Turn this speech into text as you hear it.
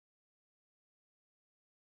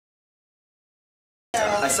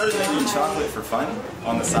started making chocolate for fun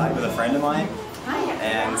on the side with a friend of mine,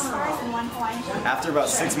 and after about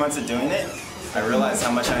 6 months of doing it, I realized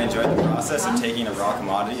how much I enjoyed the process of taking a raw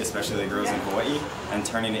commodity, especially that grows in Hawaii, and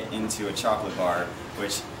turning it into a chocolate bar,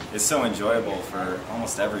 which is so enjoyable for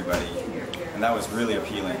almost everybody, and that was really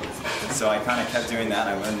appealing. So I kind of kept doing that,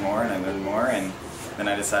 I learned more and I learned more, and then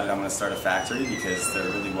I decided I'm going to start a factory because there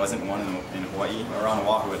really wasn't one in Hawaii, or on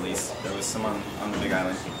Oahu at least. There was some on the Big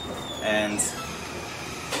Island. And,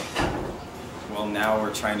 well, now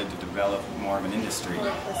we're trying to develop more of an industry.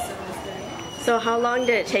 So how long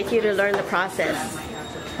did it take you to learn the process?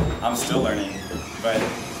 I'm still learning, but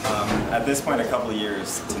at this point a couple of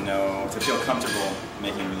years to feel comfortable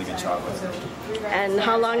making really good chocolate. And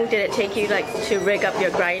how long did it take you to rig up your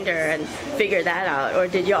grinder and figure that out? Or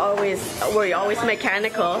were you always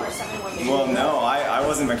mechanical? Well, no, I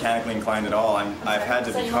wasn't mechanically inclined at all. I've had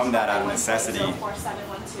to become that out of necessity.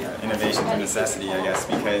 Innovation through necessity, I guess,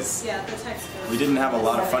 because we didn't have a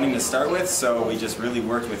lot of funding to start with, so we just really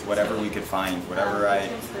worked with whatever we could find.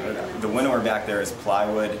 The winnower back there is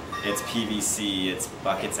plywood, it's PVC, it's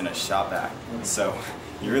buckets and a shop vac. So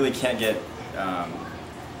you really can't get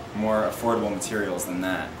more affordable materials than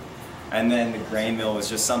that. And then the grain mill was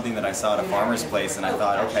just something that I saw at a farmer's place, and I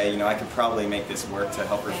thought, okay, I could probably make this work to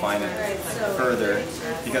help refine it further.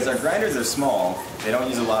 Because our grinders are small, they don't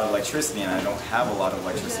use a lot of electricity, and I don't have a lot of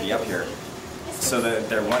electricity up here. So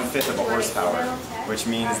they're 1/5 of a horsepower, which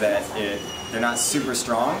means that they're not super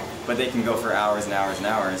strong, but they can go for hours and hours and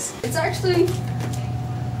hours. It's actually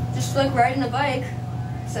just like riding a bike,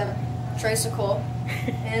 except a tricycle,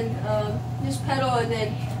 and just pedal, and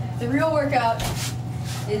then the real workout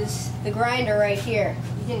is the grinder right here.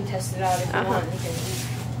 You can test it out if you want.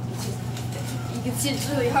 You can see it's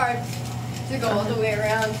really hard to go all the way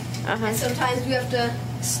around. And sometimes we have to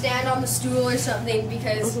stand on the stool or something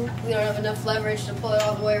because we don't have enough leverage to pull it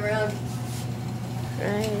all the way around.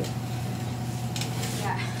 Right.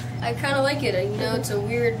 Yeah, I kind of like it. It's a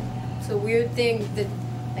weird thing that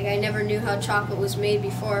I never knew how chocolate was made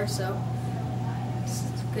before, so it's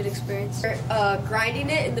a good experience.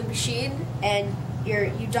 Grinding it in the machine, and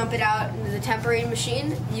you dump it out into the tempering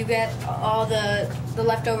machine. You get all the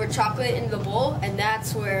leftover chocolate into the bowl, and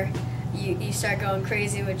that's where you start going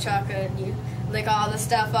crazy with chocolate, and you lick all the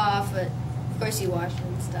stuff off, but of course you wash it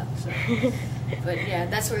and stuff. So. But yeah,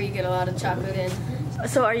 that's where you get a lot of chocolate in.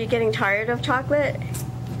 So are you getting tired of chocolate?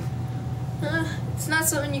 It's not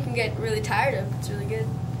something you can get really tired of. It's really good.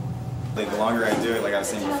 The longer I do it, like I was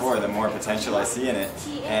saying before, the more potential I see in it.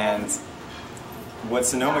 And what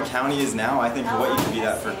Sonoma County is now, I think Hawaii could be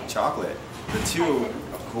that for chocolate. The two,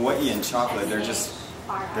 Hawaii and chocolate,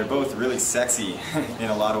 they're both really sexy in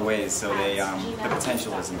a lot of ways, so the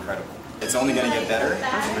potential is incredible. It's only going to get better,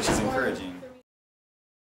 which is incredible.